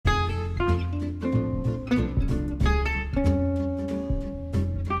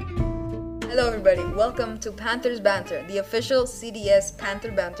Hello, everybody. Welcome to Panthers Banter, the official CDS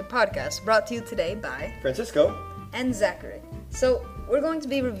Panther Banter podcast, brought to you today by Francisco and Zachary. So, we're going to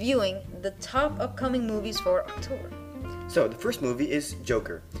be reviewing the top upcoming movies for October. So, the first movie is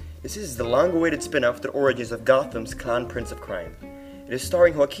Joker. This is the long-awaited spin-off, The Origins of Gotham's Clown Prince of Crime. It is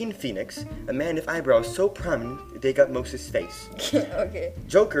starring Joaquin Phoenix, a man with eyebrows so prominent they got most of his face. Okay.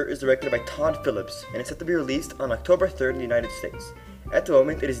 Joker is directed by Todd Phillips, and it's set to be released on October 3rd in the United States. At the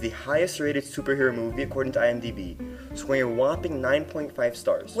moment, it is the highest-rated superhero movie according to IMDb, scoring a whopping 9.5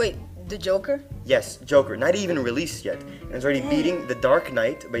 stars. Wait, the Joker? Yes, Joker, not even released yet, and is already beating The Dark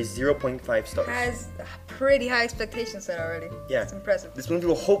Knight by 0.5 stars. Has pretty high expectations set already. Yeah. It's impressive. This movie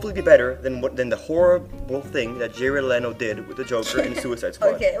will hopefully be better than the horrible thing that Jared Leto did with the Joker in Suicide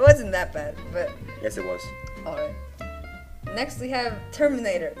Squad. Okay, it wasn't that bad, but Yes, it was. alright. Next, we have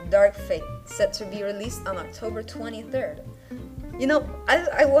Terminator Dark Fate, set to be released on October 23rd. You know,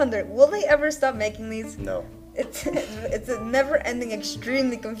 I wonder, will they ever stop making these? No. It's a never-ending,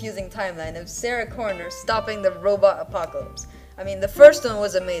 extremely confusing timeline of Sarah Connor stopping the robot apocalypse. I mean, the first one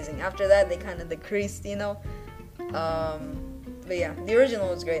was amazing. After that, they kind of decreased, you know. But yeah, the original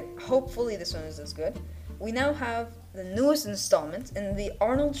was great. Hopefully, this one is as good. We now have the newest installment in the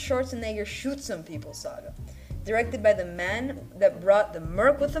Arnold Schwarzenegger Shoot Some People saga, directed by the man that brought the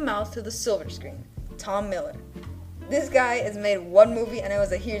Merc with the Mouth to the silver screen, Tom Miller. This guy has made one movie and it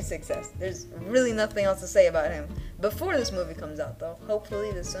was a huge success. There's really nothing else to say about him. Before this movie comes out, though,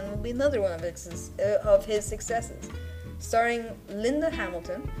 hopefully this one will be another one of his successes. Starring Linda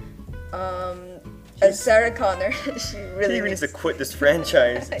Hamilton as Sarah Connor. She even needs to quit this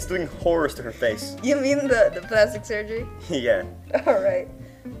franchise. It's doing horrors to her face. You mean the plastic surgery? Yeah. Alright.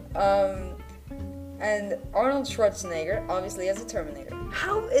 And Arnold Schwarzenegger, obviously, as a Terminator.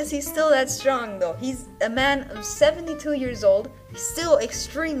 How is he still that strong, though? He's a man of 72 years old. He's still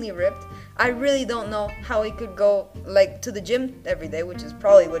extremely ripped. I really don't know how he could go, like, to the gym every day, which is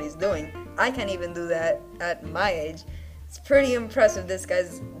probably what he's doing. I can't even do that at my age. It's pretty impressive, this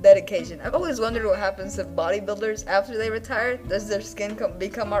guy's dedication. I've always wondered what happens to bodybuilders after they retire. Does their skin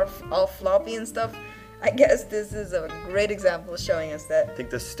become all floppy and stuff? I guess this is a great example showing us that. I think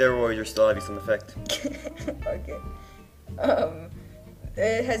the steroids are still having some effect. Okay.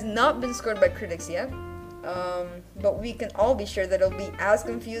 It has not been scored by critics yet, but we can all be sure that it'll be as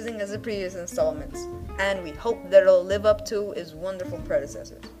confusing as the previous installments, and we hope that it'll live up to its wonderful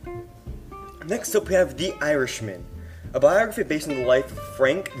predecessors. Next up, we have The Irishman, a biography based on the life of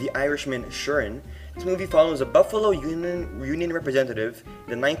Frank the Irishman Sheeran. This movie follows a Buffalo Union representative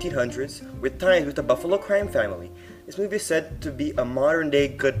in the 1900s with ties with the Buffalo crime family. This movie is said to be a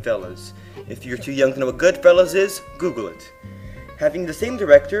modern-day Goodfellas. If you're too young to know what Goodfellas is, Google it. Having the same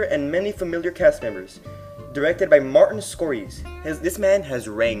director and many familiar cast members. Directed by Martin Scorsese, this man has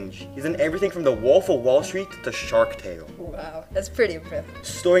range. He's in everything from The Wolf of Wall Street to Shark Tale. Wow, that's pretty impressive.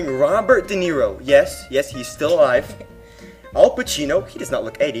 Starring Robert De Niro, yes, he's still alive. Al Pacino, he does not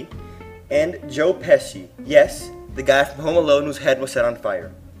look 80. And Joe Pesci, yes, the guy from Home Alone whose head was set on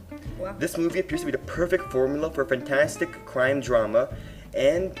fire. Wow. This movie appears to be the perfect formula for a fantastic crime drama,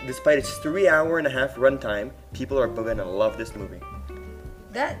 and despite its 3.5-hour runtime, people are going to love this movie.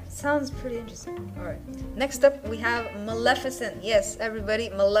 That sounds pretty interesting. Alright. Next up, we have Maleficent. Yes, everybody,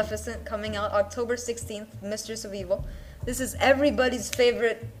 Maleficent coming out October 16th, Mistress of Evil. This is everybody's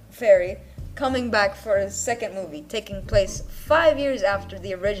favorite fairy coming back for his second movie, taking place 5 years after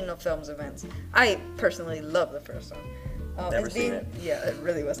the original film's events. I personally love the first one. Never seen it. Yeah, it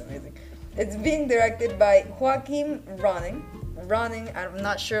really was amazing. It's being directed by Joachim Ronning. Ronning, I'm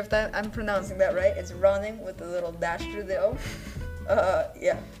not sure if I'm pronouncing that right. It's Ronning with a little dash through the O.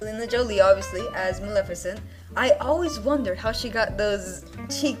 Yeah. Angelina Jolie, obviously, as Maleficent. I always wondered how she got those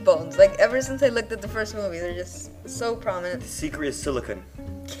cheekbones. Like, ever since I looked at the first movie, they're just so prominent. The secret is silicone.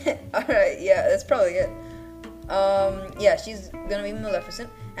 Alright, yeah, that's probably it. Yeah, she's gonna be Maleficent.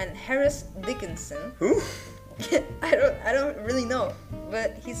 And Harris Dickinson. Who? I don't really know,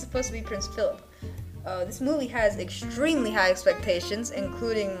 but he's supposed to be Prince Philip. This movie has extremely high expectations,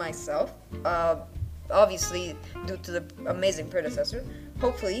 including myself. Obviously, due to the amazing predecessor.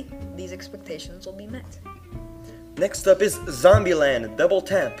 Hopefully, these expectations will be met. Next up is Zombieland Double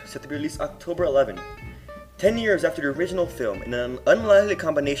Tap, set to be released October 11. 10 years after the original film, in an unlikely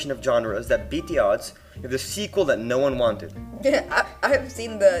combination of genres that beat the odds, you have the sequel that no one wanted. Yeah, I've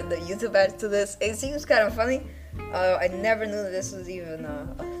seen the YouTube ads to this. It seems kind of funny. I never knew that this was even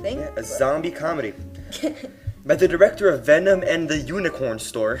a thing. Yeah, a zombie comedy. By the director of Venom and the Unicorn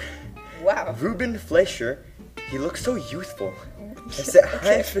Store. Wow. Ruben Fleischer, he looks so youthful. I set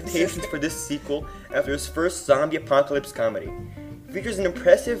high expectations for this sequel after his first zombie apocalypse comedy. features an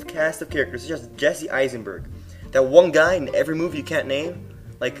impressive cast of characters such as Jesse Eisenberg, that one guy in every movie you can't name,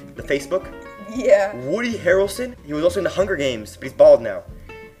 like the Facebook. Yeah. Woody Harrelson, he was also in the Hunger Games, but he's bald now.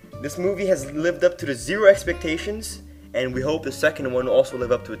 This movie has lived up to the zero expectations, and we hope the second one will also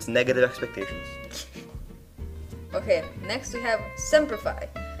live up to its negative expectations. Okay, next we have Semper Fi.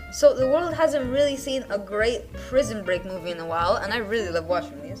 So the world hasn't really seen a great Prison Break movie in a while, and I really love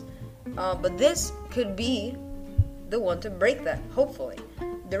watching these. But this could be the one to break that, hopefully.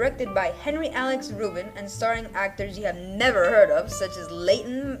 Directed by Henry Alex Rubin and starring actors you have never heard of, such as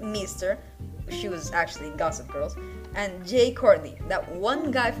Leighton Meester, she was actually in Gossip Girls, and Jay Courtney, that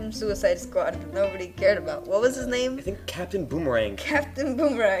one guy from Suicide Squad that nobody cared about. What was his name? I think Captain Boomerang. Captain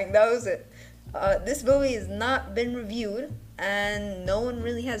Boomerang, that was it. This movie has not been reviewed, and no one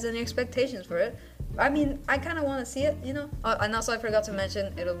really has any expectations for it. I mean, I kind of want to see it, you know? And also I forgot to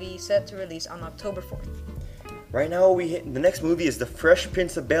mention, it'll be set to release on October 4th. Right now, the next movie is The Fresh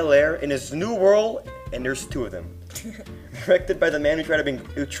Prince of Bel-Air in his new world, and there's two of them. Directed by the man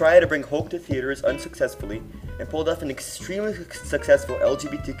who tried to bring hope to theaters unsuccessfully, and pulled off an extremely successful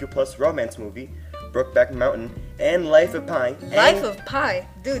LGBTQ+ romance movie, Brokeback Mountain, and Life of Pi. Life of Pi?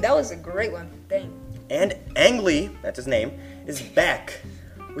 Dude, that was a great one. Dang. And Ang Lee, that's his name, is back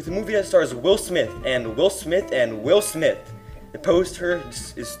with a movie that stars Will Smith and Will Smith and Will Smith. The poster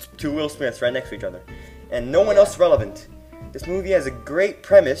is two Will Smiths right next to each other, and no one else relevant. This movie has a great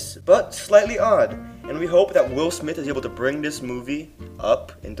premise, but slightly odd, and we hope that Will Smith is able to bring this movie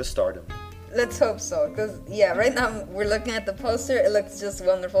up into stardom. Let's hope so, because, yeah, right now we're looking at the poster, it looks just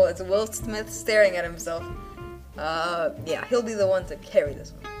wonderful. It's Will Smith staring at himself. Yeah, he'll be the one to carry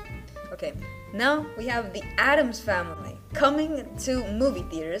this one. Okay, now we have The Addams Family, coming to movie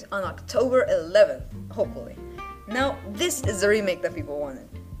theaters on October 11th, hopefully. Now, this is the remake that people wanted.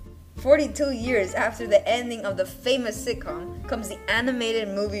 42 years after the ending of the famous sitcom comes the animated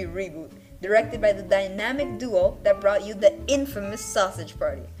movie reboot, directed by the dynamic duo that brought you the infamous Sausage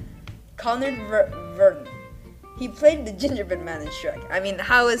Party. Conrad Verdon. He played the gingerbread man in Shrek. I mean,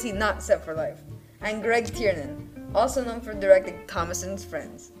 how is he not set for life? And Greg Tiernan, also known for directing Thomas and His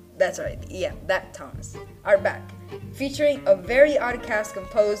Friends. That's right, yeah, that Thomas. Are back, featuring a very odd cast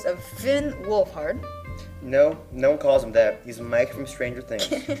composed of Finn Wolfhard. No one calls him that. He's Mike from Stranger Things.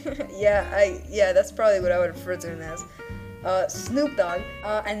 yeah, that's probably what I would refer to him as. Snoop Dogg,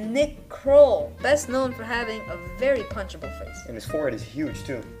 and Nick Kroll, best known for having a very punchable face. And his forehead is huge,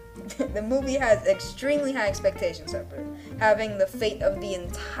 too. The movie has extremely high expectations for it, having the fate of the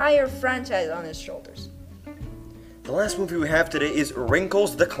entire franchise on his shoulders. The last movie we have today is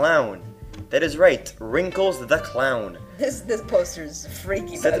Wrinkles the Clown. That is right, Wrinkles the Clown. This poster is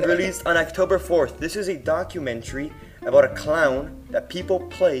freaky. Set to be released on October 4th. This is a documentary about a clown that people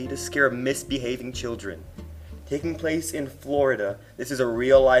play to scare misbehaving children. Taking place in Florida, this is a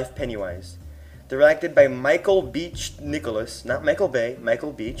real-life Pennywise. Directed by Michael Beach Nicholas, not Michael Bay,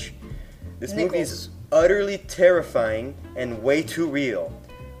 Michael Beach. This movie is utterly terrifying and way too real.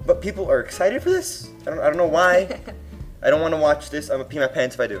 But people are excited for this? I don't know why. I don't want to watch this. I'm going to pee my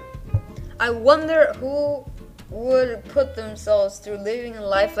pants if I do. I wonder who would put themselves through living a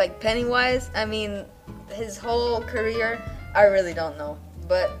life like Pennywise. I mean, his whole career, I really don't know.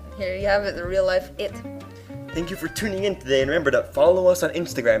 But here you have it, the real life It. Thank you for tuning in today, and remember to follow us on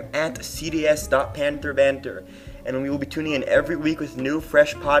Instagram at cds.pantherbanter. And we will be tuning in every week with new,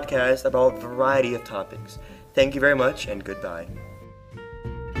 fresh podcasts about a variety of topics. Thank you very much, and goodbye.